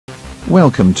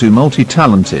Welcome to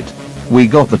Multi-Talented. We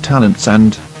got the talents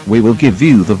and we will give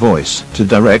you the voice to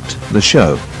direct the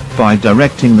show. By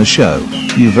directing the show,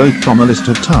 you vote from a list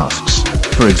of tasks.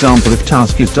 For example, if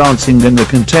task is dancing, then the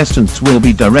contestants will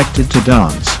be directed to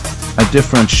dance a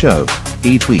different show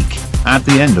each week. At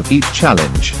the end of each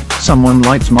challenge, someone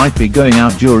lights might be going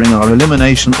out during our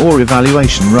elimination or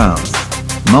evaluation round.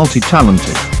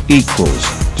 Multi-talented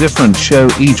equals different show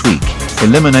each week,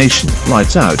 elimination,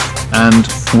 lights out, and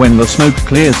when the smoke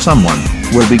clears, someone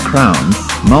will be crowned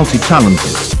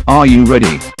multi-talented. Are you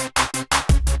ready?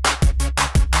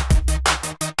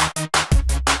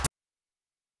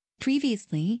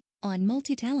 Previously, on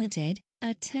Multi-Talented,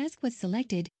 a task was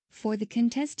selected for the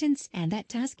contestants, and that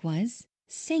task was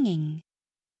singing.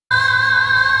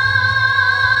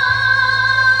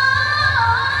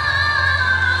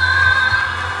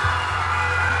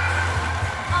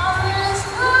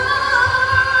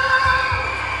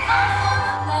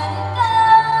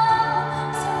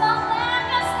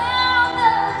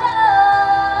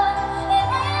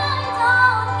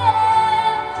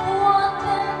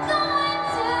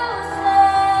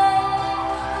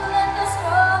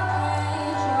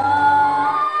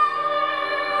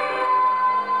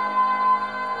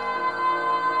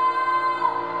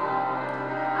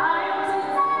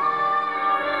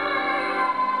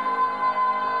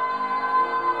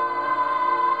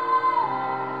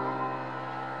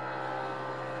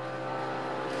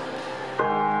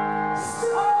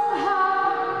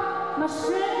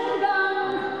 Machine gun,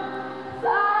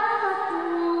 fire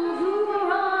through you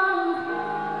run.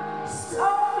 So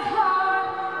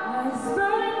hard, it's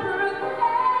burning through the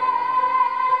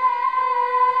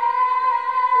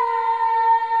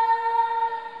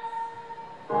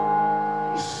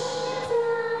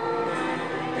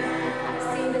I've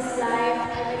seen this life,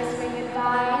 it's ringing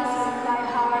vines, fly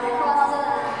hard across the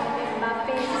line. Make my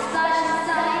face is flashing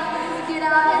sign. Get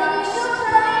out and you should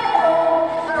try.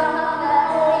 Oh, but I'm not that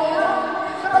old.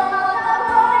 But I'm not that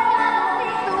boring. I don't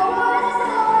think the world is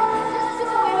alone. Just do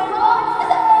it wrong.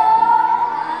 It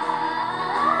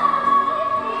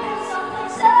feels something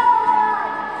so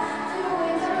right.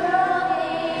 Doing the wrong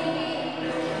thing.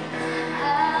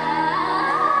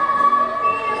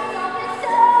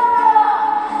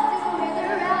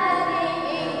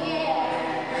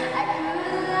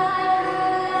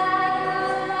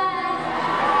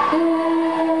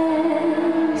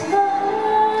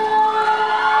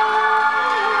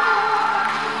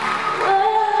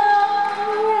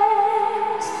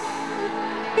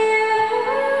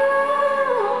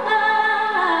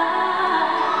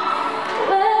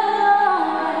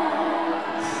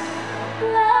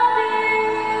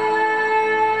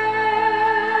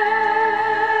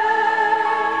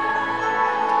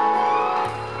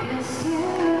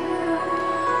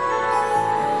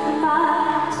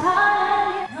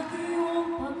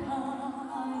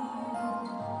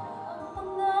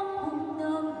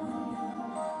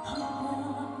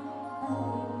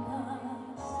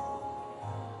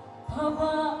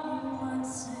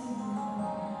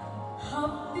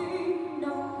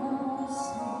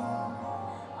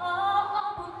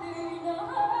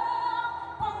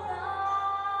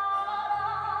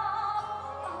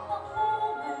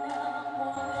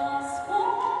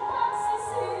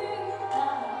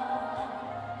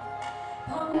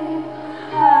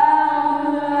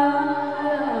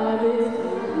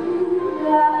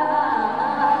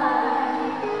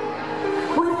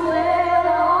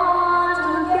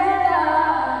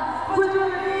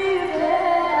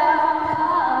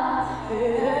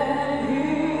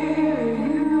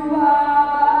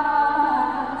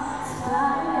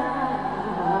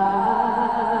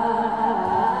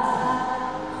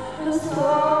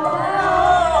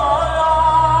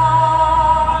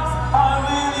 I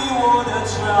really wanna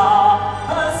try.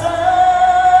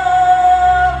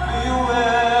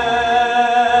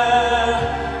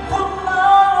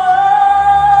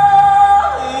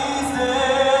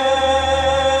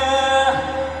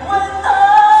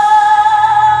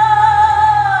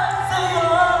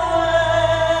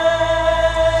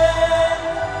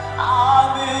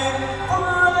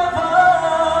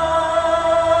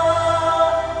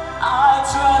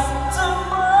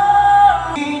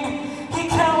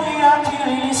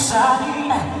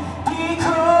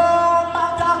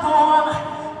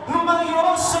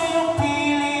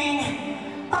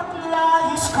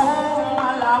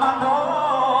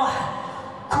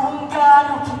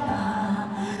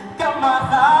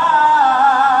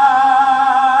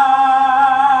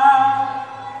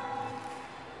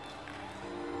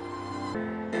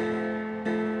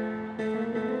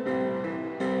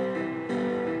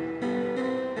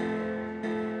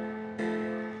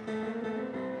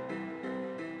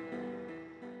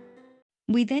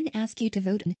 We then ask you to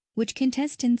vote on which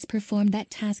contestants perform that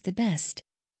task the best.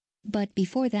 But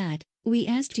before that, we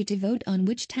asked you to vote on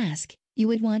which task you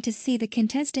would want to see the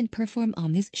contestant perform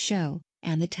on this show,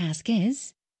 and the task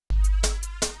is...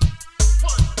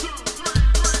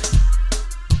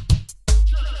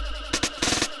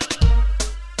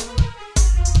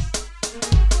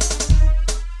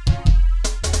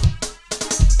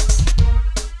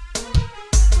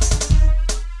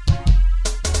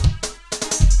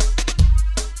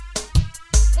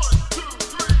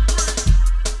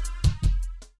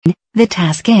 The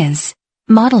task is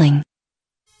modeling.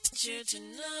 You to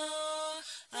know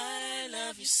I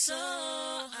love you so.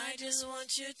 I just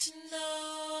want you to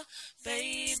know,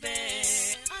 baby.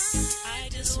 I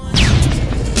just want you to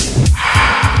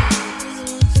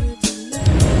know.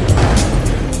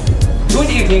 Good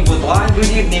evening, Butuan.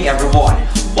 Good evening, everyone.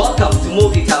 Welcome to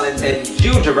Multi-Talented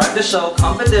You Direct the Show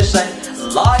competition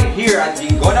live here at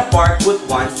Bingona Park,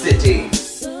 Butuan City.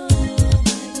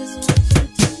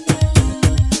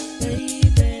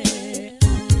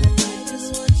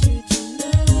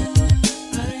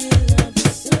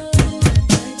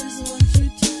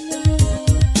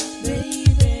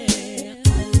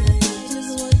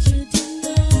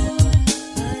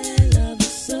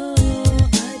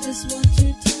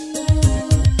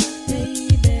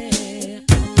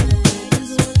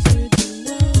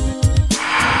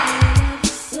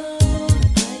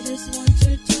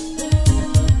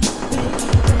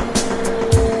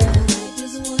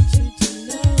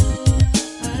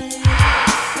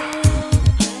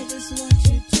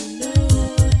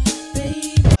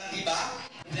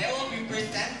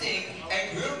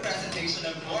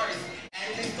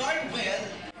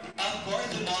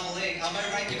 Am I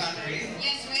right, Catherine?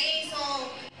 Yes, Ray. So,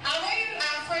 our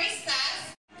first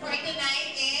task for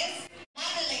tonight is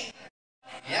modeling.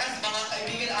 Yes, mga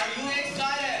kaibigan, are you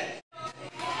excited?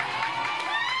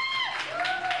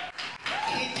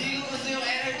 Hindi ko gusto yung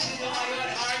energy nyo ngayon.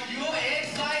 Are you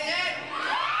excited?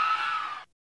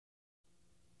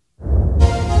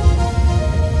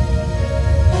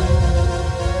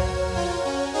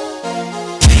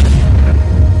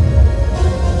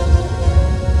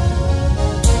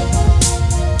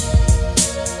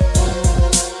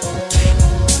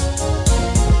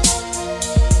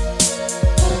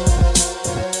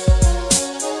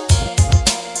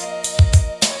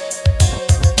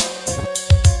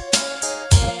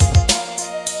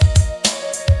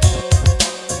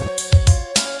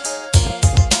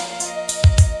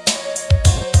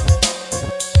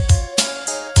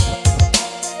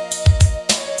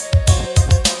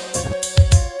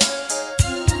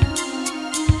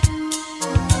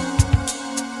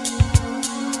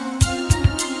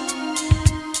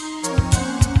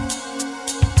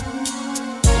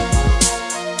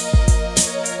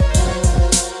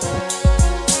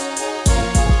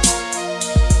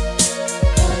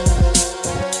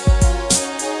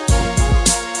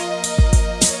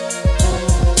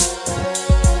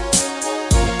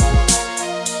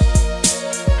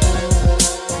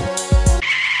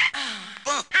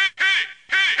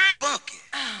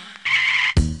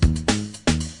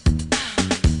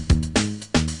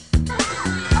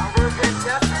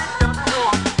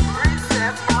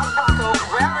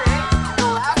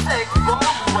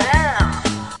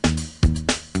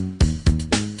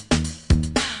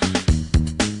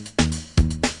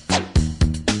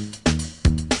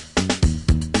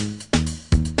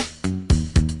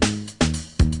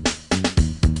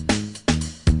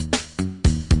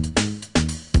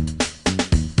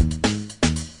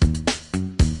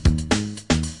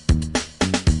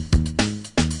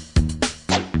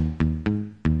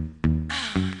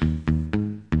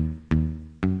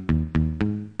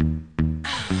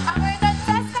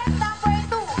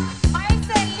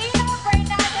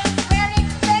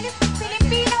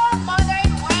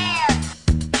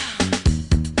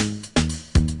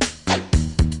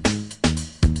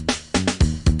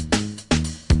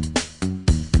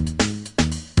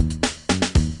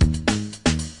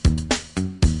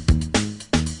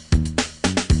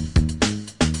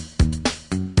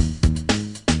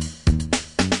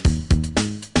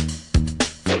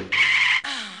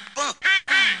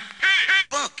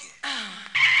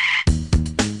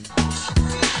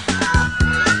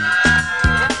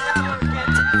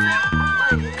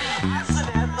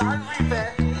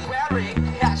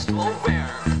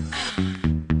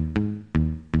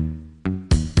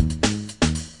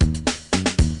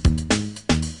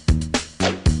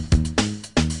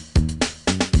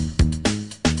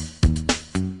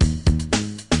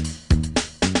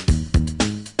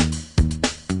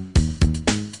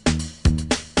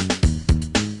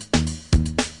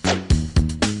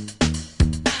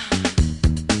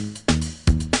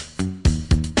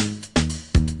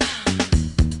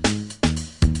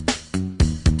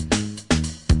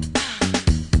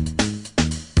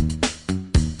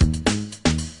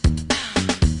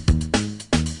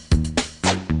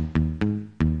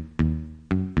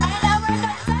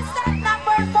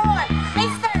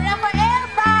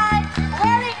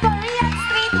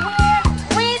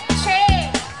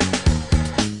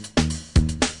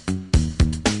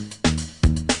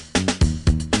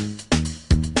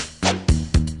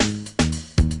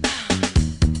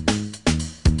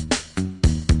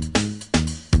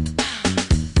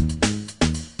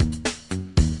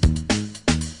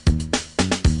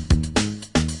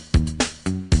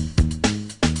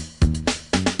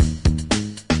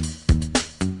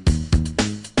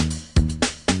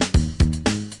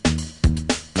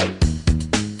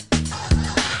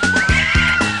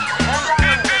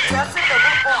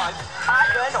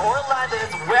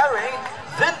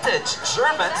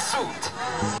 suit.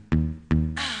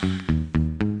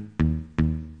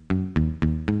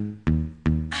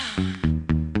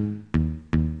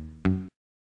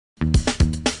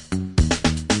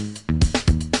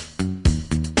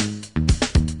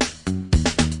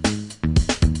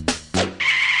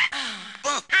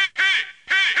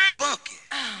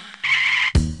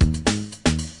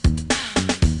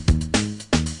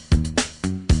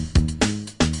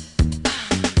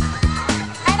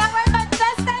 And our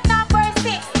contestant number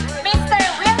 6, Mr.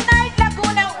 Wilna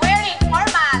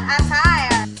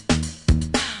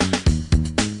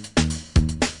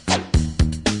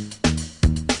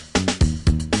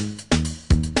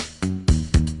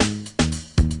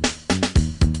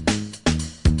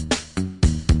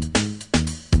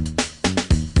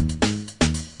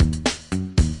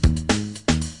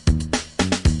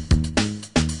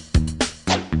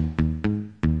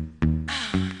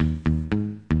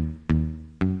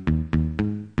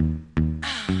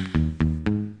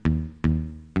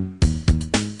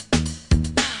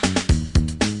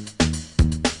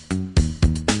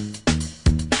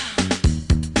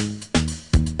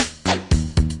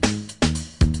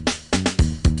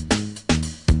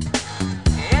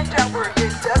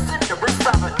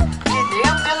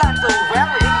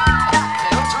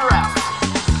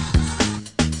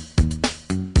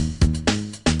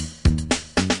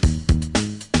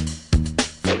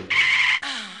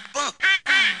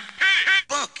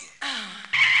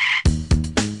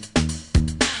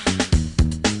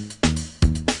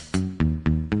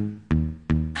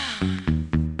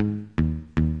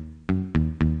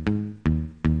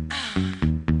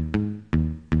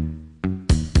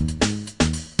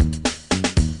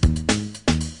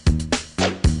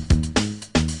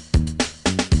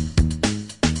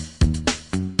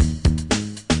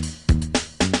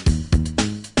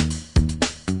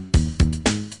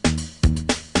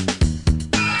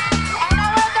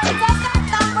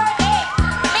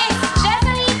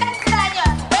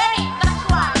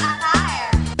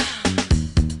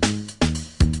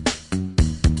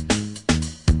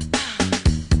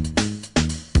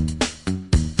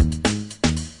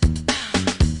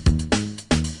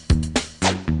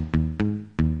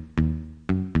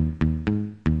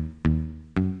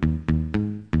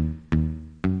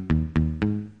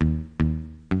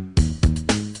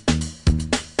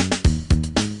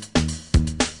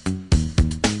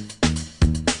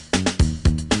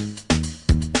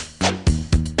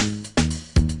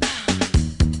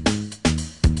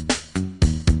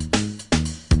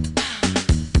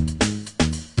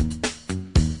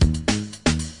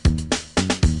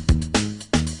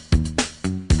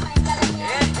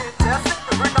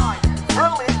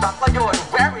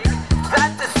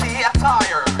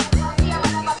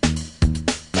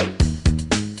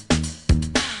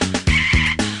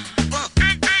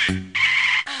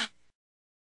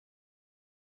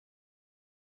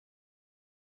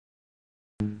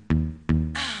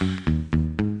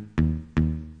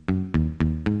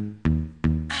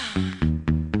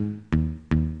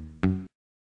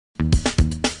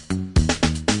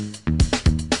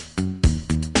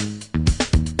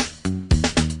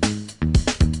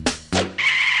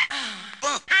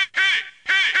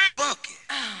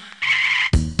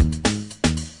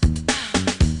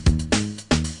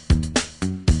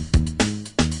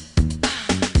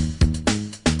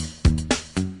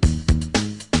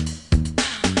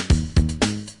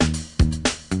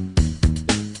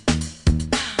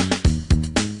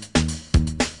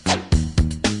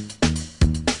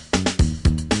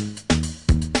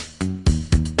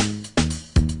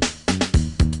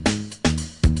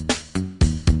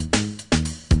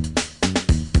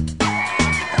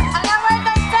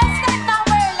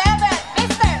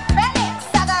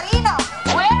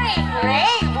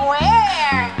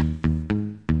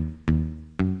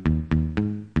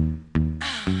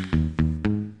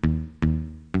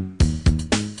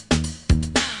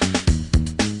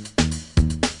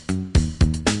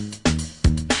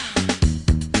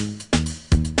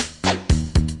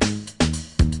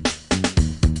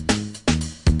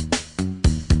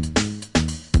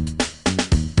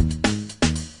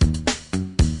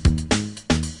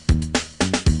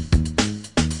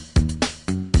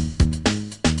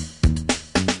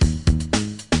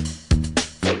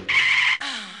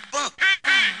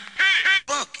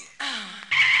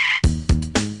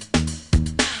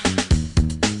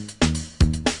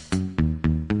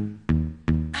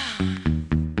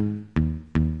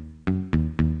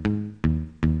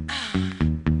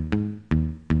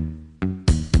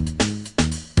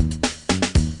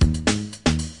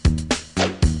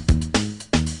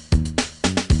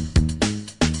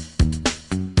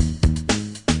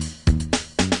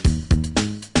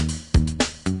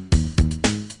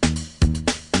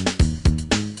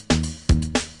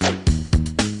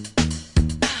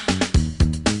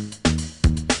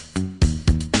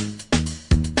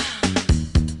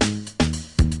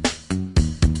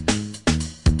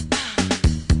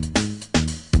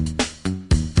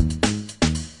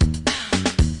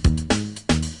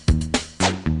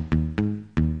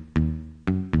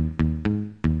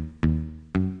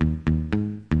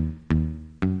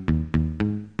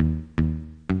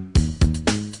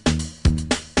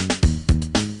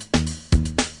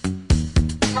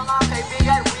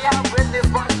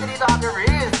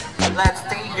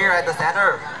here at the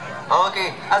center.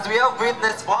 Okay, as we have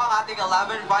witnessed po ang ating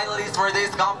 11 finalists for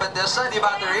this competition, di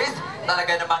ba, Therese?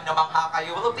 Talaga namang namangha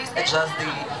kayo. Will you please adjust the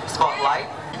spotlight?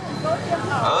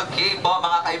 Okay po,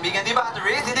 mga kaibigan. Di ba,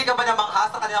 Therese? Hindi ka ba namangha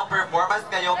sa kanilang performance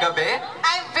ngayong gabi?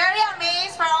 I'm very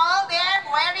amazed for all them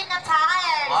wearing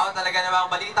attire. Wow, talaga namang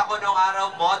balita ko nung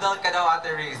araw, model ka daw,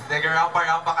 Ate Riz.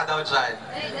 Nag-rampa-rampa ka daw dyan.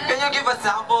 Can you give a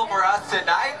sample for us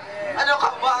tonight? Ano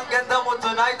ka ba? Ang ganda mo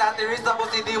tonight, Ate Riz. Tapos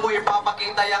hindi mo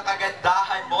ipapakita yung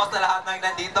kagandahan mo sa lahat ng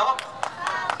nandito?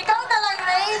 Ikaw na lang,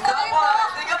 Ray. Sample!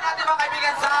 Sige natin mga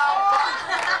kaibigan, sample!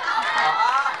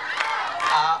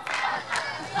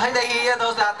 Ay, nahihiya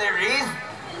daw sa Ate Riz.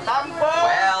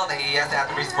 Well, nahihiya si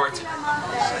Ate Riz Sports.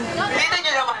 Dito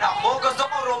nyo naman ako. Gusto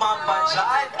kong rumampa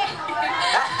dyan.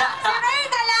 Si Ray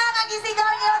na lang ang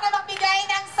isigaw niyo na magbigay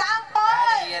ng sample.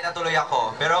 Nahihiya na tuloy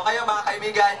ako. Pero kayo mga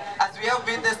kaibigan, as we have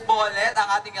witnessed po ulit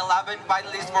ang ating 11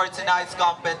 finalists for tonight's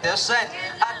competition.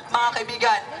 At mga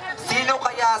kaibigan, sino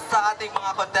kaya sa ating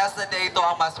mga contestant na ito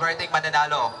ang maswerteng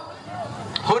mananalo?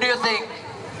 Who do you think?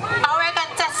 Our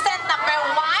contestant number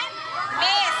 1,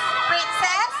 Miss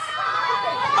Princess.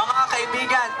 Mga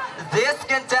kaibigan, these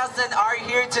contestants are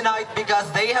here tonight because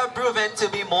they have proven to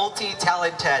be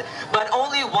multi-talented. But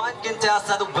only one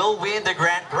contestant will win the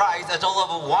grand prize, a total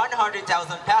of 100,000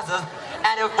 pesos.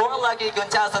 And a 4 lucky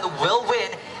contestant will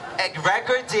win a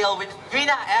record deal with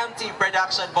Fina MT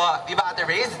Production po. Di ba, Ate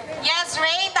Riz? Yes,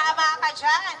 Ray, tama ka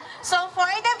dyan. So for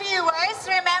the viewers,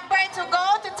 remember to go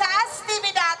to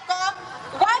TazTV.com,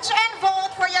 watch and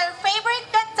vote for your favorite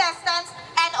contestants,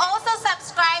 and also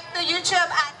subscribe to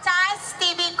YouTube at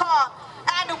TazTV.com.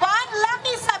 And one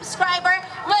lucky subscriber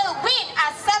will win a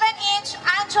 7-inch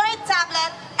Android tablet.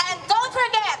 And don't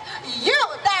forget, you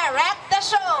direct the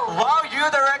show. Wow, you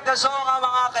direct the show nga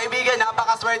mga kaibigan.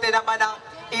 Napakaswerte naman ng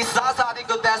isa sa ating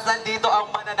contestant dito ang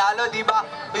mananalo, di ba?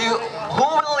 Who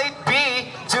will it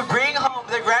be to bring home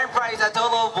the grand prize, a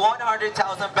total of 100,000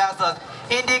 pesos?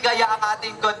 Hindi kaya ang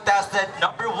ating contestant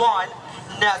number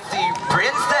 1 na si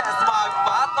Princess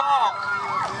Magpatok.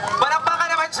 Palakpakan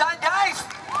naman dyan, guys!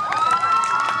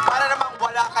 Para namang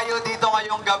wala kayo dito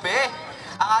ngayong gabi,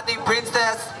 ang ating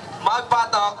Princess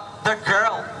Magpatok, the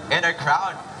girl in a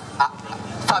crown.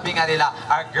 Sabi nga nila,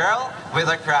 our girl with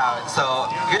a crown.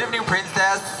 So, good evening,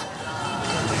 Princess.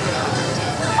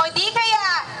 O di kaya,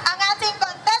 ang ating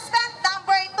contestant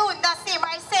number 2 na si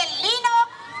Marcelino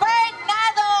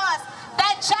Bernados, the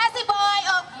jazzy boy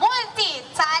of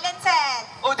multi-talented.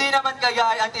 O di naman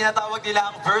kaya ang tinatawag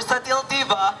nilang versatile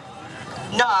diva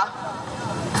na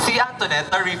si Antoinette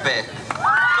Tarife.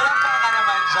 Palakpakan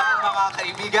naman dyan, mga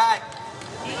kaibigan.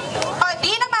 O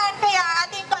di naman kaya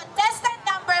ating contestant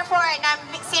number 4 na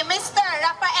si Mr.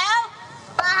 Rafael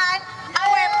Bahan,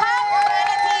 our pop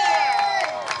volunteer.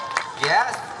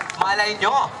 Yes, malay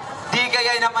nyo. Di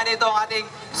kaya naman ito ang ating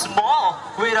small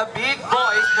with a big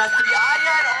voice na si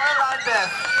Ayan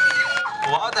Orlandes.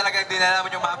 Wow, talagang dinala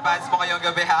mo yung mga fans mo ngayong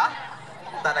gabi, ha?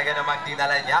 Talaga namang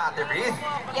dinala niya, Ate Breeze.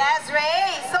 Yes,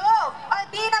 Ray. So, o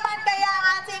di naman kaya ang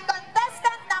ating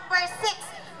contestant number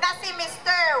 6 na si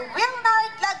Mr.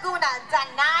 Wilnard Laguna, the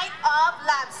Night of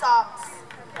Love Songs.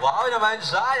 Wow naman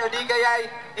siya. O di kaya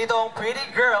itong pretty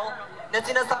girl na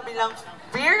sinasabi lang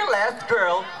fearless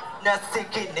girl na si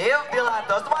Kinev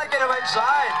Dilantos. Mahal ka naman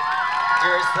dyan.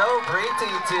 You're so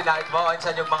pretty tonight. Wow,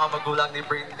 andyan yung mga magulang ni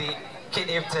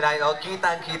Kinev tonight. O,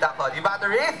 kitang-kita ko. Di ba,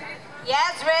 Therese?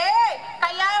 Yes, Ray.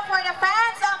 Kaya for the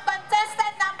fans of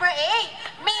contestant number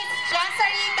 8, Miss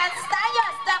Jessary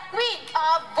Castaños, the Queen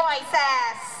of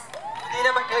Voices. Hindi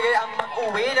naman kaya ang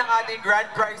mag-uwi ng ating grand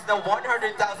prize na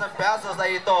 100,000 pesos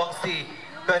ay itong si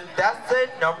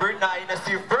contestant number 9 na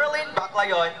si Berlin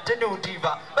Baclayon, the new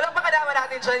diva. Palakpakan naman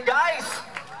natin dyan, guys!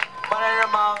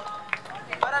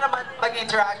 Para naman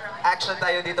mag-interact action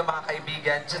tayo dito, mga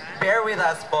kaibigan. Just bear with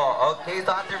us po, okay?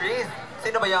 So, Ate Riz,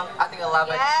 sino ba yung ating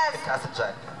 11 contestant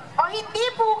dyan? O hindi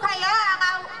po kaya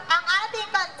ang ating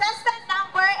contestant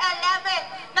number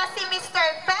 11 na si Mr.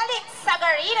 Felix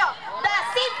Sagarino, the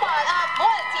symbol of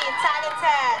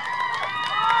multi-talented.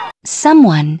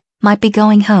 Someone might be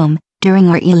going home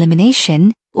during our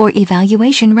elimination or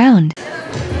evaluation round.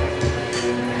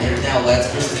 And now let's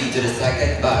proceed to the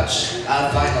second batch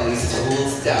of finalists who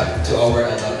will step to our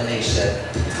elimination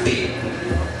B.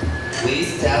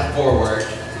 Please step forward.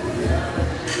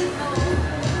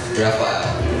 Rafael.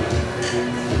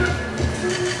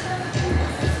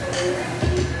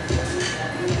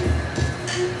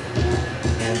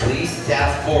 And please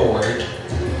step forward.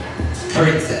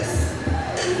 Princess.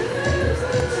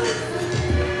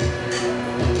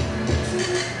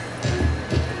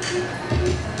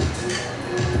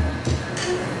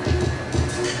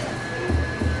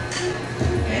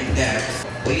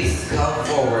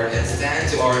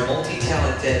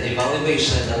 selected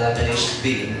Evaluation Elimination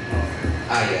B,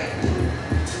 Aya.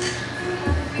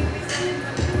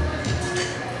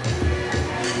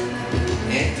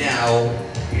 And now,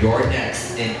 you're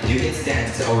next, and you can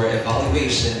stand to our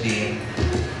evaluation being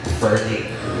Ferdy.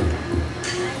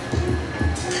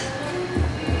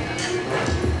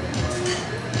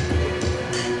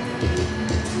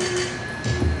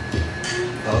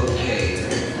 Okay.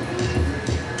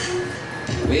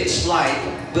 Which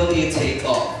light will you take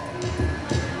off?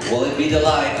 Will it be the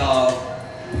light of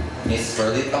Miss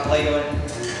Ferdy Paclayon?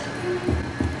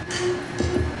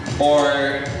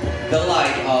 Or the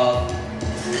light of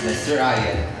Mr.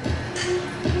 Ryan?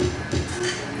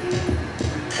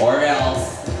 Or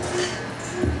else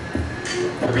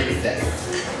Princess?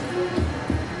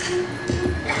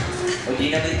 O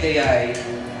di naman kaya ay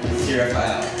si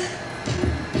Rafael?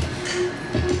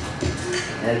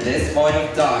 At this point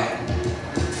of time,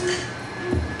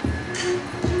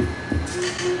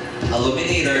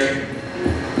 Illuminator,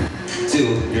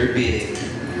 do your bidding.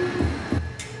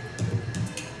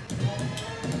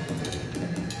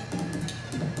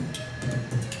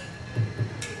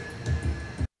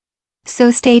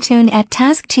 So stay tuned at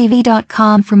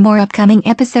tasktv.com for more upcoming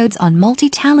episodes on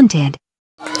Multi-Talented.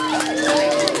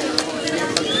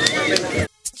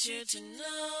 You to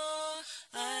know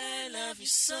I love you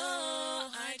so.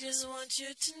 I just want you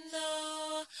to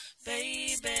know,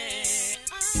 baby.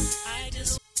 I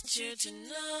just want you to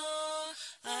know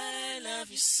I love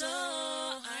you so.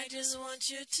 I just want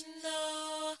you to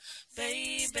know,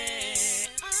 baby.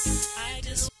 I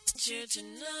just want you to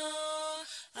know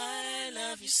I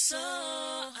love you so.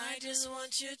 I just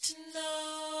want you to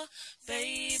know,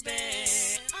 baby.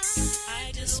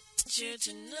 I just want you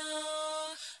to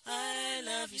know I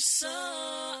love you so.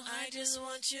 I just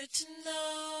want you to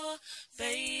know,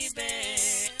 baby.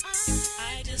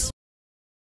 I just